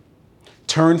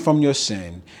 Turn from your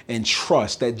sin and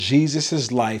trust that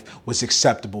Jesus' life was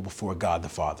acceptable before God the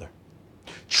Father.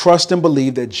 Trust and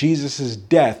believe that Jesus'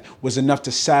 death was enough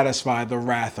to satisfy the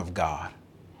wrath of God.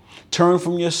 Turn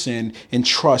from your sin and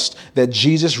trust that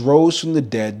Jesus rose from the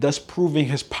dead, thus proving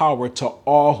his power to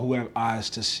all who have eyes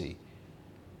to see.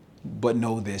 But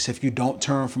know this, if you don't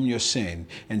turn from your sin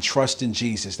and trust in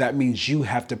Jesus, that means you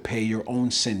have to pay your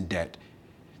own sin debt.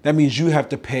 That means you have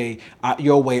to pay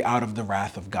your way out of the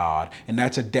wrath of God. And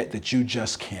that's a debt that you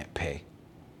just can't pay.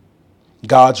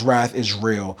 God's wrath is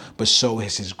real, but so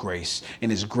is his grace.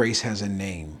 And his grace has a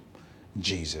name,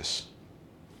 Jesus.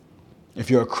 If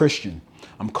you're a Christian,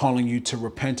 I'm calling you to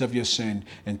repent of your sin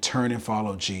and turn and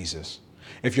follow Jesus.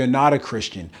 If you're not a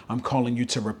Christian, I'm calling you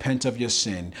to repent of your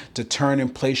sin, to turn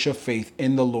and place your faith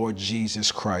in the Lord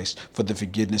Jesus Christ for the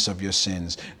forgiveness of your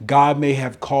sins. God may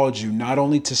have called you not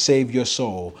only to save your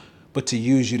soul, but to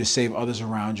use you to save others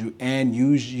around you and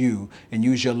use you and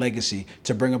use your legacy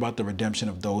to bring about the redemption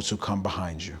of those who come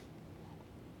behind you.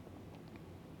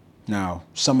 Now,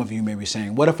 some of you may be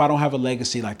saying, what if I don't have a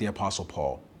legacy like the Apostle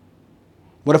Paul?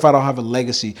 What if I don't have a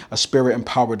legacy, a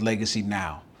spirit-empowered legacy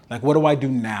now? Like, what do I do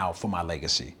now for my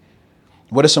legacy?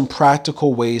 What are some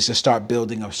practical ways to start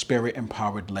building a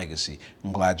spirit-empowered legacy?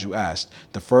 I'm glad you asked.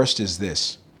 The first is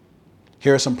this.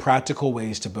 Here are some practical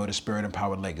ways to build a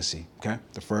spirit-empowered legacy, okay?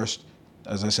 The first,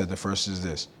 as I said, the first is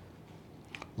this.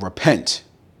 Repent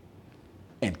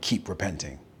and keep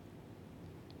repenting.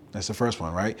 That's the first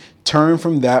one, right? Turn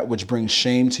from that which brings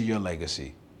shame to your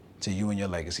legacy, to you and your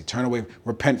legacy. Turn away,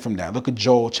 repent from that. Look at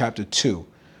Joel chapter 2,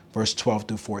 verse 12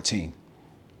 through 14.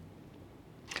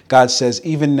 God says,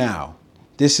 even now,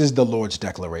 this is the Lord's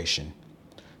declaration.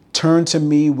 Turn to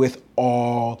me with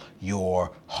all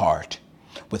your heart,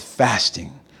 with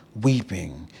fasting,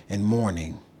 weeping, and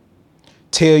mourning.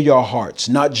 Tear your hearts,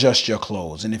 not just your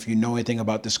clothes. And if you know anything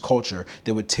about this culture,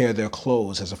 they would tear their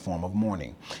clothes as a form of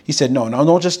mourning. He said, no,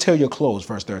 don't just tear your clothes,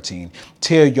 verse 13.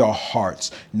 Tear your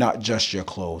hearts, not just your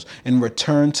clothes, and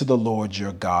return to the Lord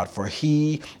your God, for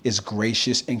he is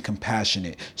gracious and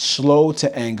compassionate, slow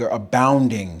to anger,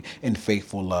 abounding in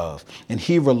faithful love. And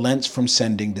he relents from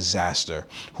sending disaster.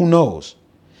 Who knows?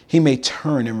 He may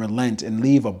turn and relent and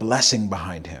leave a blessing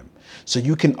behind him. So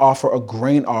you can offer a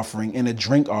grain offering and a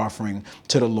drink offering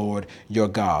to the Lord your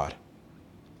God.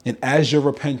 And as you're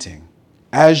repenting,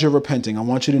 I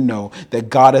want you to know that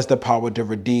God has the power to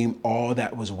redeem all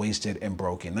that was wasted and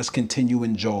broken. Let's continue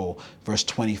in Joel, verse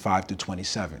 25 to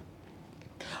 27.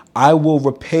 I will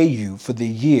repay you for the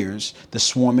years the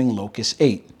swarming locust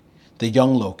ate, the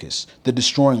young locust, the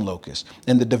destroying locust,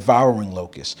 and the devouring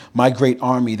locust, my great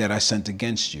army that I sent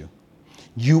against you.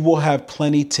 You will have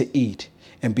plenty to eat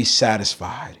and be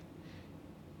satisfied.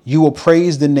 You will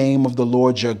praise the name of the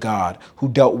Lord your God, who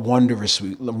dealt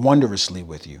wondrously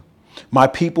with you. My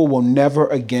people will never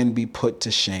again be put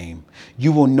to shame.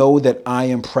 You will know that I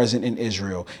am present in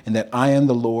Israel, and that I am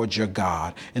the Lord your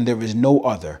God, and there is no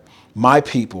other. My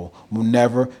people will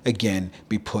never again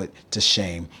be put to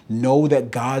shame. Know that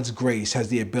God's grace has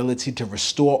the ability to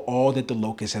restore all that the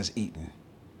locust has eaten.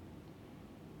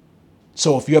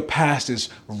 So if your past is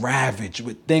ravaged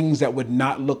with things that would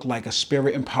not look like a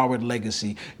spirit-empowered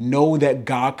legacy, know that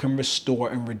God can restore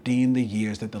and redeem the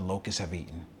years that the locusts have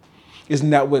eaten. Isn't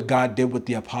that what God did with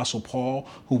the Apostle Paul,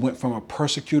 who went from a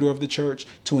persecutor of the church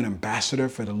to an ambassador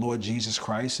for the Lord Jesus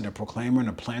Christ and a proclaimer and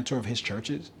a planter of his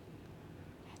churches?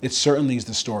 It certainly is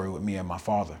the story with me and my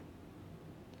father.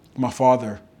 My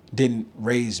father didn't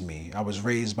raise me. I was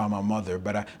raised by my mother,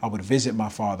 but I would visit my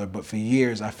father. But for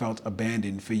years, I felt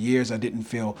abandoned. For years, I didn't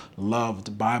feel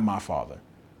loved by my father.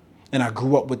 And I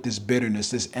grew up with this bitterness,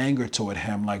 this anger toward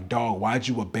him, like, dog, why'd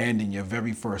you abandon your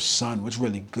very first son? What's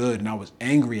really good? And I was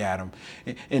angry at him.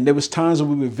 And there was times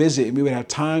when we would visit and we would have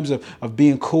times of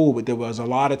being cool, but there was a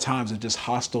lot of times of just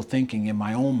hostile thinking in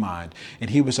my own mind. And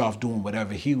he was off doing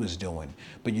whatever he was doing.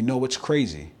 But you know what's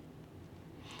crazy?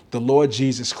 The Lord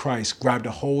Jesus Christ grabbed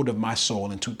a hold of my soul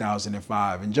in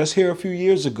 2005. And just here a few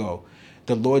years ago,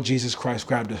 the Lord Jesus Christ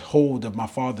grabbed a hold of my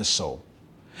father's soul.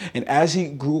 And as he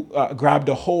grabbed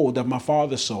a hold of my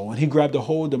father's soul and he grabbed a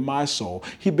hold of my soul,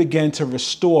 he began to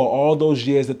restore all those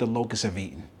years that the locusts have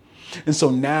eaten. And so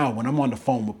now when I'm on the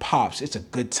phone with Pops, it's a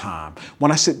good time.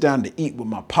 When I sit down to eat with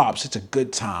my Pops, it's a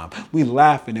good time. We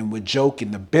laughing and we're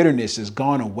joking. The bitterness has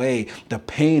gone away. The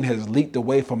pain has leaked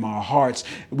away from our hearts.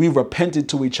 We repented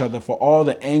to each other for all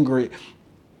the angry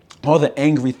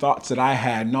thoughts that I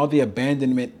had and all the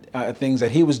abandonment things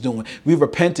that he was doing. We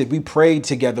repented. We prayed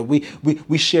together.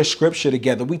 We share scripture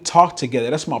together. We talked together.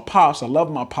 That's my Pops. I love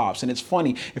my Pops. And it's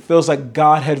funny. It feels like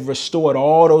God had restored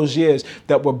all those years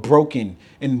that were broken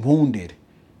and wounded.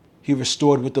 He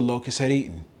restored what the locusts had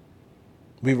eaten.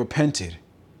 We repented,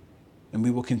 and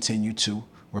we will continue to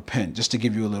repent. Just to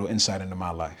give you a little insight into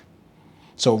my life.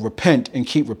 So repent and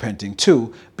keep repenting.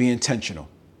 2, be intentional.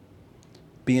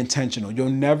 Be intentional. You'll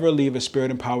never leave a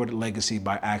spirit-empowered legacy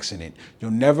by accident.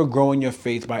 You'll never grow in your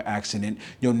faith by accident.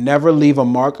 You'll never leave a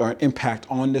mark or impact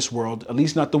on this world, at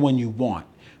least not the one you want,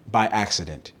 by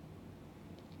accident.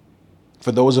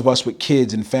 For those of us with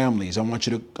kids and families, I'm going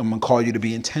to call you to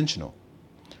be intentional.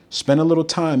 Spend a little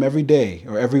time every day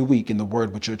or every week in the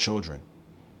Word with your children.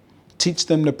 Teach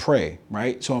them to pray,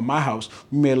 right? So in my house,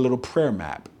 we made a little prayer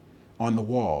map on the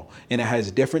wall, and it has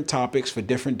different topics for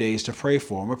different days to pray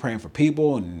for. And we're praying for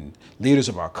people and leaders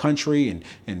of our country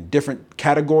and different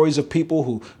categories of people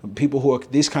who are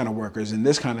these kind of workers and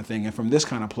this kind of thing and from this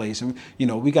kind of place. And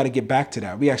we got to get back to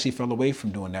that. We actually fell away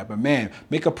from doing that. But man,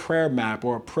 make a prayer map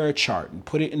or a prayer chart and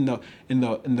put it in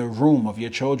the room of your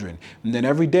children. And then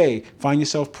every day find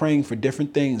yourself praying for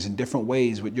different things in different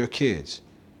ways with your kids.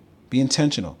 Be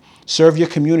intentional. Serve your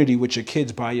community with your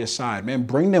kids by your side. Man,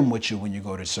 bring them with you when you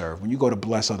go to serve. When you go to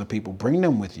bless other people, bring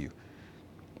them with you.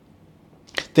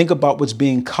 Think about what's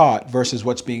being caught versus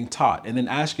what's being taught. And then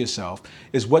ask yourself,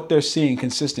 is what they're seeing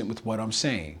consistent with what I'm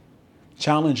saying?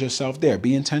 Challenge yourself there.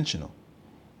 Be intentional.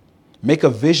 Make a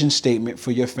vision statement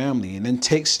for your family and then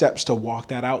take steps to walk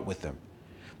that out with them.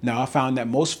 Now, I found that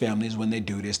most families, when they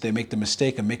do this, they make the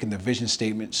mistake of making the vision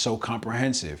statement so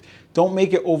comprehensive. Don't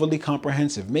make it overly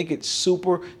comprehensive. Make it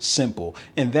super simple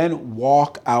and then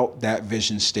walk out that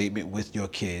vision statement with your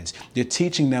kids. You're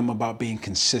teaching them about being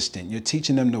consistent. You're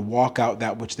teaching them to walk out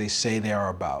that which they say they are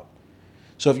about.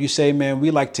 So if you say, man,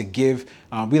 we like to give,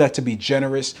 we like to be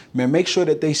generous, man, make sure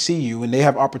that they see you and they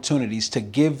have opportunities to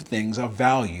give things of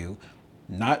value,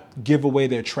 not give away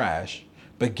their trash,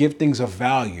 but give things of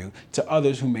value to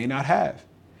others who may not have.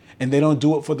 And they don't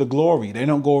do it for the glory. They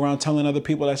don't go around telling other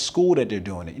people at school that they're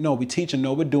doing it. We teach them,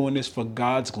 no, we're doing this for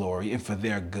God's glory and for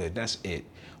their good. That's it.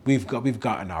 We've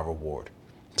gotten our reward.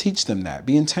 Teach them that.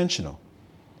 Be intentional.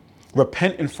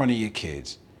 Repent in front of your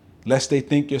kids, lest they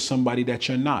think you're somebody that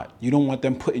you're not. You don't want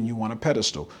them putting you on a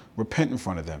pedestal. Repent in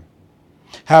front of them.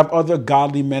 Have other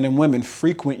godly men and women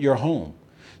frequent your home,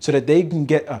 so that they can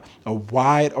get a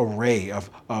wide array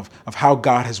of how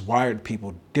God has wired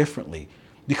people differently.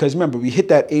 Because remember, we hit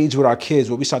that age with our kids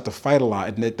where we start to fight a lot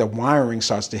and that the wiring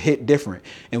starts to hit different.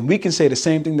 And we can say the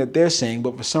same thing that they're saying,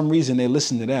 but for some reason they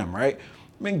listen to them, right?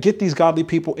 Get these godly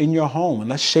people in your home and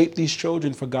let's shape these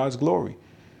children for God's glory.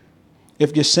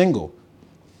 If you're single,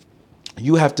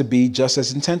 you have to be just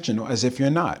as intentional as if you're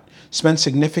not. Spend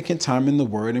significant time in the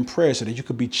Word and prayer so that you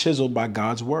could be chiseled by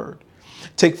God's Word.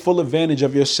 Take full advantage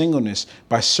of your singleness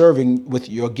by serving with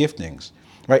your giftings,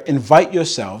 right? Invite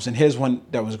yourselves. And here's one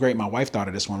that was great. My wife thought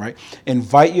of this one, right?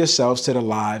 Invite yourselves to the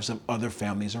lives of other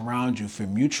families around you for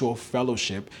mutual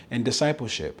fellowship and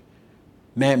discipleship.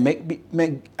 Man,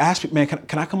 ask me,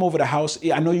 can I come over to the house?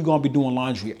 Yeah, I know you're going to be doing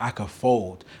laundry. I could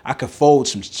fold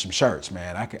some shirts,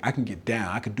 man. I can get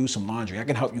down. I could do some laundry. I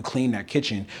can help you clean that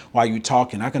kitchen while you're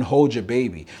talking. I can hold your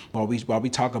baby while we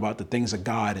talk about the things of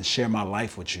God and share my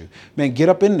life with you. Man, get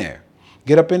up in there.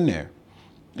 Get up in there.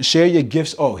 And share your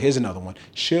gifts. Oh, here's another one.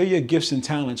 Share your gifts and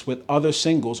talents with other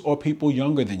singles or people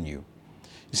younger than you.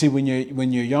 You see, when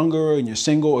you're younger and you're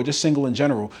single or just single in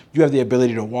general, you have the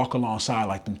ability to walk alongside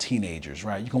like them teenagers,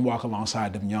 right? You can walk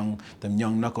alongside them young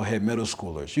knucklehead middle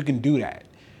schoolers. You can do that.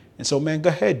 And so, man, go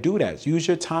ahead, do that. Use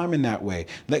your time in that way.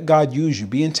 Let God use you.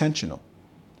 Be intentional.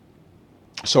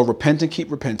 So repent and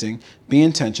keep repenting. Be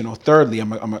intentional. Thirdly, I'm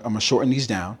gonna shorten these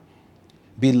down.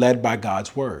 Be led by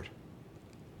God's word.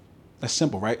 That's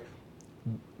simple, right?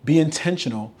 Be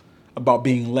intentional about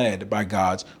being led by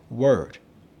God's word.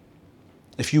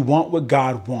 If you want what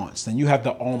God wants, then you have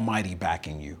the Almighty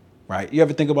backing you, right? You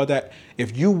ever think about that?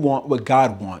 If you want what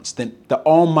God wants, then the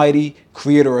Almighty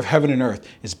creator of heaven and earth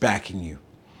is backing you.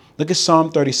 Look at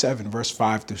Psalm 37, verse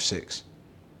 5-6.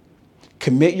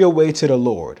 Commit your way to the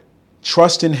Lord.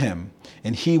 Trust in him,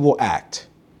 and he will act,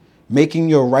 making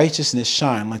your righteousness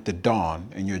shine like the dawn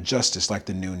and your justice like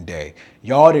the noonday.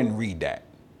 Y'all didn't read that.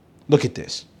 Look at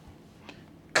this.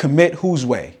 Commit whose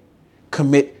way?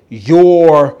 Commit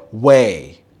your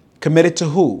way. Commit it to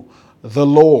who? The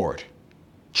Lord.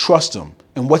 Trust him.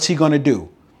 And what's he going to do?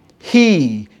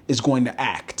 He is going to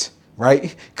act,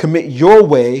 right? Commit your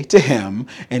way to him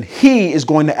and he is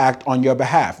going to act on your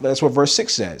behalf. That's what verse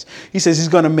 6 says. He says he's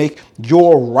going to make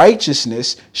your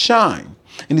righteousness shine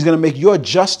and he's going to make your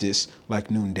justice like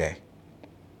noonday.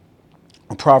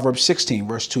 Proverbs 16,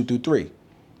 verse 2-3.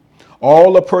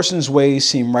 All a person's ways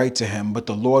seem right to him, but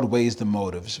the Lord weighs the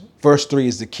motives. Verse 3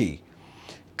 is the key.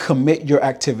 Commit your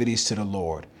activities to the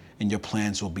Lord, and your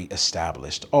plans will be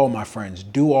established. Oh, my friends,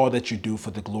 do all that you do for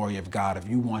the glory of God if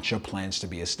you want your plans to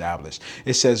be established.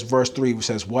 It says, verse 3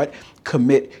 says what?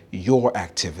 Commit your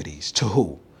activities to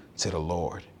who? To the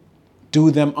Lord.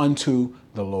 Do them unto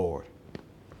the Lord.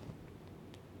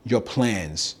 your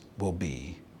plans will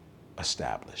be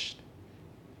established.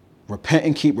 Repent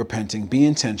and keep repenting. Be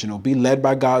intentional. Be led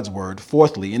by God's word.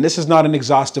 Fourthly, and this is not an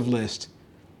exhaustive list,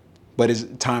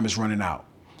 but time is running out.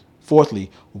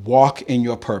 Fourthly, walk in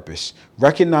your purpose.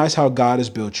 Recognize how God has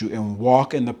built you and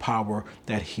walk in the power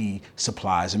that he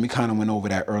supplies. And we kind of went over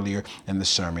that earlier in the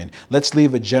sermon. Let's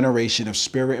leave a generation of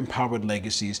spirit-empowered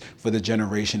legacies for the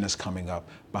generation that's coming up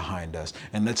behind us.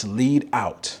 And let's lead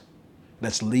out,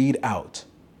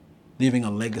 leaving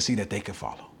a legacy that they can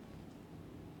follow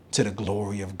to the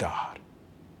glory of God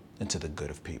and to the good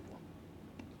of people.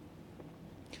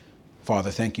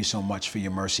 Father, thank you so much for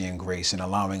your mercy and grace and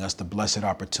allowing us the blessed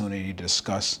opportunity to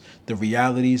discuss the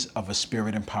realities of a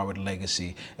spirit-empowered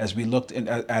legacy as we looked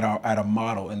at a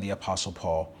model in the Apostle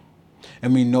Paul.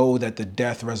 And we know that the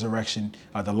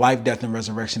life, death, and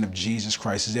resurrection of Jesus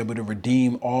Christ is able to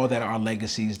redeem all that our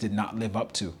legacies did not live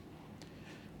up to.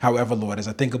 However, Lord, as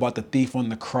I think about the thief on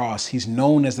the cross, he's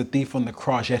known as the thief on the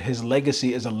cross, yet his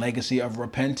legacy is a legacy of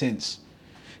repentance.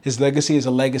 His legacy is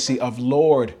a legacy of,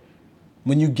 Lord,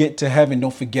 when you get to heaven,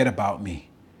 don't forget about me.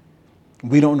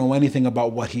 We don't know anything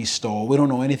about what he stole. We don't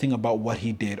know anything about what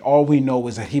he did. All we know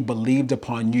is that he believed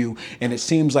upon you, and it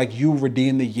seems like you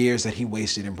redeemed the years that he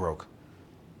wasted and broke.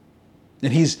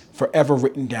 And he's forever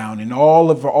written down in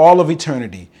all of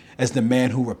eternity as the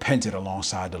man who repented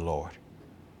alongside the Lord.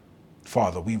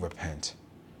 Father, we repent.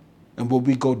 And will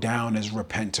we go down as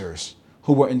repenters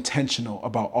who were intentional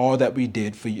about all that we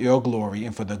did for your glory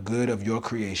and for the good of your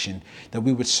creation, that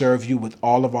we would serve you with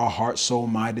all of our heart, soul,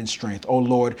 mind, and strength. Oh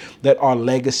Lord, let our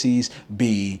legacies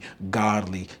be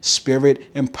godly, spirit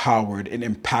empowered, and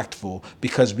impactful,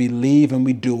 because we leave and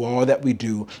we do all that we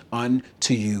do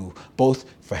unto you, both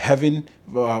for heaven,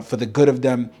 for the good of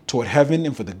them toward heaven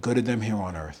and for the good of them here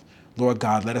on earth. Lord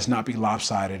God, let us not be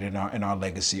lopsided in our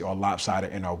legacy or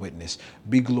lopsided in our witness.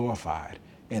 Be glorified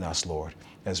in us, Lord,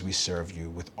 as we serve you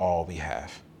with all we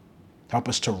have. Help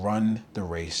us to run the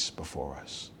race before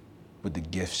us with the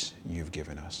gifts you've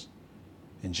given us.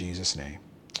 In Jesus' name.